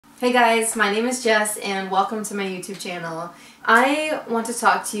Hey guys, my name is Jess and welcome to my YouTube channel. I want to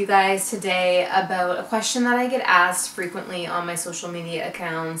talk to you guys today about a question that I get asked frequently on my social media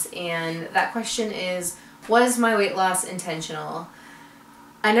accounts, and that question is, was my weight loss intentional?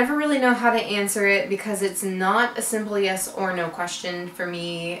 I never really know how to answer it because it's not a simple yes or no question for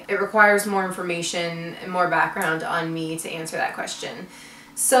me. It requires more information and more background on me to answer that question.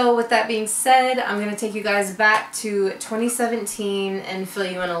 So with that being said, I'm going to take you guys back to 2017 and fill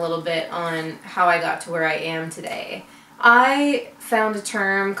you in a little bit on how I got to where I am today. I found a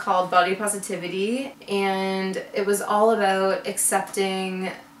term called body positivity, and it was all about accepting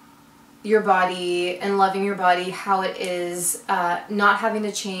your body and loving your body how it is, not having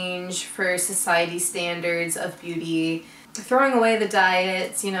to change for society standards of beauty, throwing away the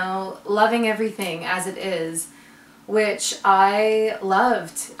diets, loving everything as it is. Which I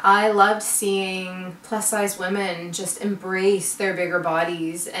loved. I loved seeing plus size women just embrace their bigger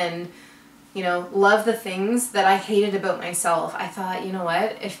bodies and, love the things that I hated about myself. I thought, you know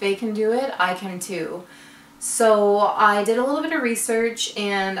what, if they can do it, I can too. So I did a little bit of research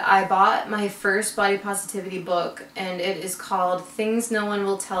and I bought my first body positivity book, and it is called Things No One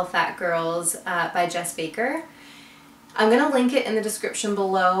Will Tell Fat Girls by Jess Baker. I'm going to link it in the description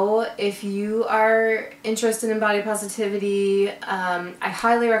below. If you are interested in body positivity, I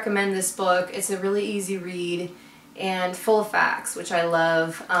highly recommend this book. It's a really easy read and full of facts, which I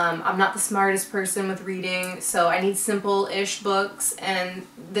love. I'm not the smartest person with reading, so I need simple-ish books, and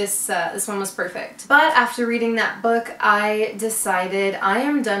this one was perfect. But after reading that book, I decided I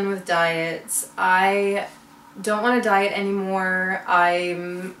am done with diets. I don't want to diet anymore.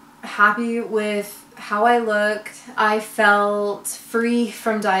 I'm happy with how I looked. I felt free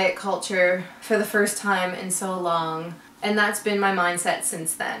from diet culture for the first time in so long, and that's been my mindset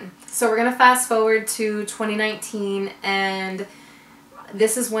since then. So we're gonna fast forward to 2019, and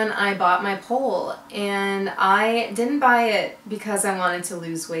this is when I bought my pole, and I didn't buy it because I wanted to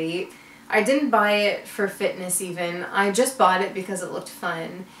lose weight. I didn't buy it for fitness even. I just bought it because it looked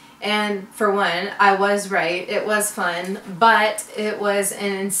fun. And for one, I was right, it was fun, but it was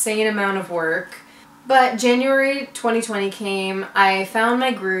an insane amount of work. But January 2020 came, I found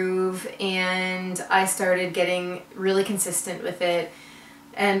my groove, and I started getting really consistent with it.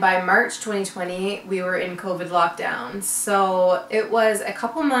 And by March 2020, we were in COVID lockdown. So it was a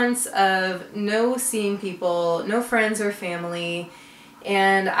couple months of no seeing people, no friends or family,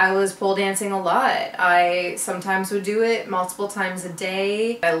 and I was pole dancing a lot. I sometimes would do it multiple times a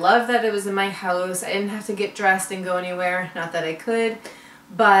day. I loved that it was in my house. I didn't have to get dressed and go anywhere, not that I could.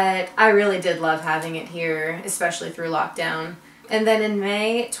 But I really did love having it here, especially through lockdown. And then in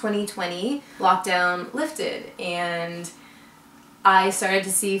May 2020, lockdown lifted, and I started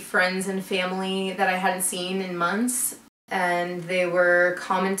to see friends and family that I hadn't seen in months, and they were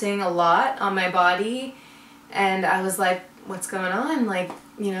commenting a lot on my body, and I was like, what's going on? Like,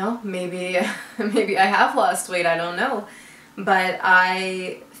 maybe I have lost weight, I don't know. But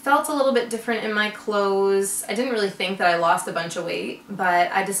I felt a little bit different in my clothes. I didn't really think that I lost a bunch of weight,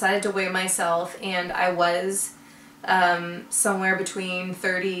 but I decided to weigh myself, and I was somewhere between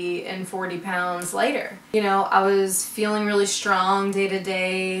 30 and 40 pounds lighter. I was feeling really strong day to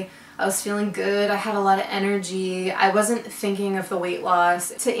day. I was feeling good. I had a lot of energy. I wasn't thinking of the weight loss.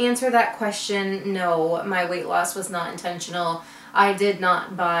 To answer that question, no, my weight loss was not intentional. I did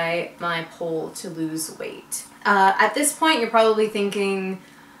not buy my pole to lose weight. At this point, you're probably thinking,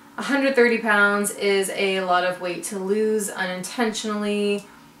 130 pounds is a lot of weight to lose unintentionally.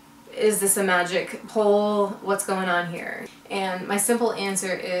 Is this a magic pole? What's going on here? And my simple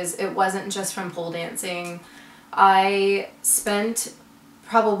answer is it wasn't just from pole dancing. I spent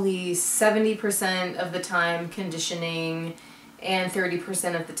probably 70% of the time conditioning and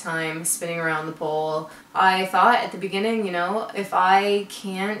 30% of the time spinning around the pole. I thought at the beginning, if I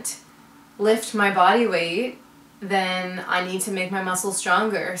can't lift my body weight, then I need to make my muscles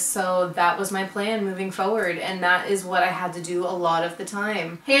stronger. So that was my plan moving forward, and that is what I had to do a lot of the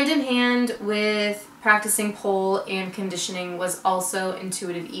time. Hand in hand with practicing pole and conditioning was also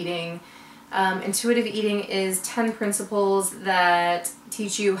intuitive eating. Intuitive eating is 10 principles that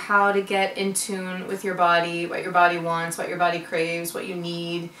teach you how to get in tune with your body, what your body wants, what your body craves, what you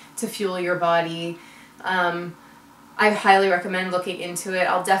need to fuel your body. I highly recommend looking into it.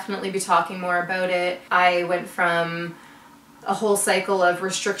 I'll definitely be talking more about it. I went from a whole cycle of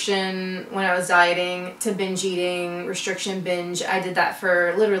restriction when I was dieting to binge eating, restriction, binge. I did that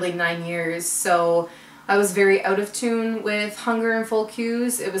for literally 9 years. So I was very out of tune with hunger and full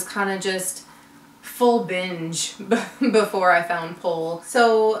cues. It was kind of just full binge before I found pole.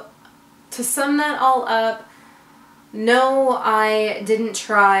 So to sum that all up, No, I didn't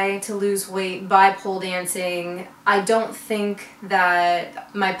try to lose weight by pole dancing. I don't think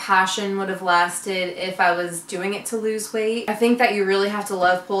that my passion would have lasted if I was doing it to lose weight. I think that you really have to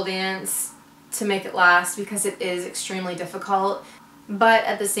love pole dance to make it last because it is extremely difficult. But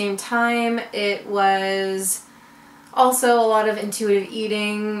at the same time, it was also a lot of intuitive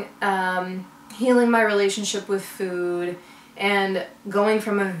eating, healing my relationship with food, and going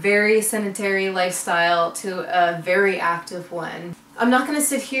from a very sedentary lifestyle to a very active one. I'm not going to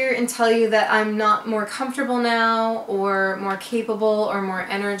sit here and tell you that I'm not more comfortable now or more capable or more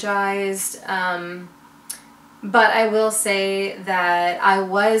energized, but I will say that I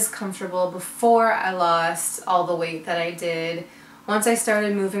was comfortable before I lost all the weight that I did. Once I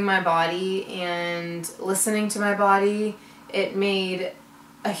started moving my body and listening to my body, it made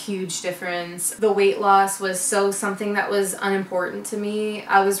a huge difference. The weight loss was something that was unimportant to me.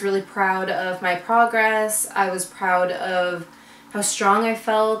 I was really proud of my progress. I was proud of how strong I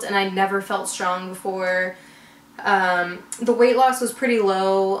felt, and I'd never felt strong before. The weight loss was pretty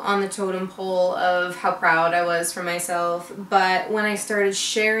low on the totem pole of how proud I was for myself, but when I started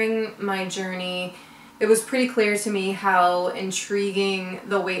sharing my journey, it was pretty clear to me how intriguing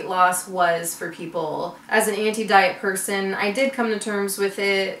the weight loss was for people. As an anti-diet person, I did come to terms with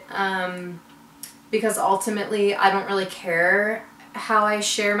it because ultimately I don't really care how I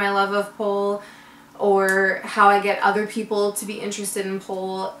share my love of pole or how I get other people to be interested in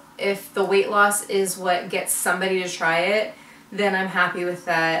pole. If the weight loss is what gets somebody to try it, then I'm happy with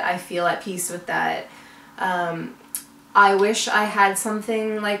that. I feel at peace with that. I wish I had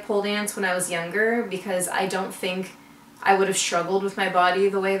something like pole dance when I was younger because I don't think I would have struggled with my body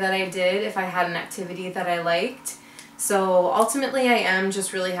the way that I did if I had an activity that I liked. So ultimately I am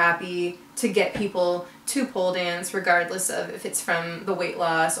just really happy to get people to pole dance regardless of if it's from the weight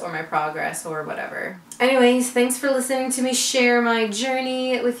loss or my progress or whatever. Anyways, thanks for listening to me share my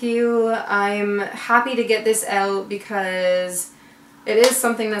journey with you. I'm happy to get this out because it is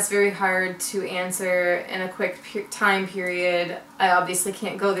something that's very hard to answer in a quick time period. I obviously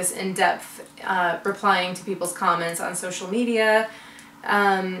can't go this in-depth replying to people's comments on social media.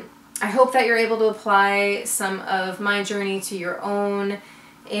 I hope that you're able to apply some of my journey to your own.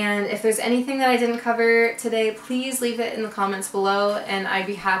 And if there's anything that I didn't cover today, please leave it in the comments below and I'd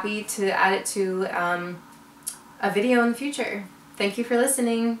be happy to add it to a video in the future. Thank you for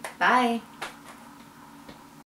listening. Bye.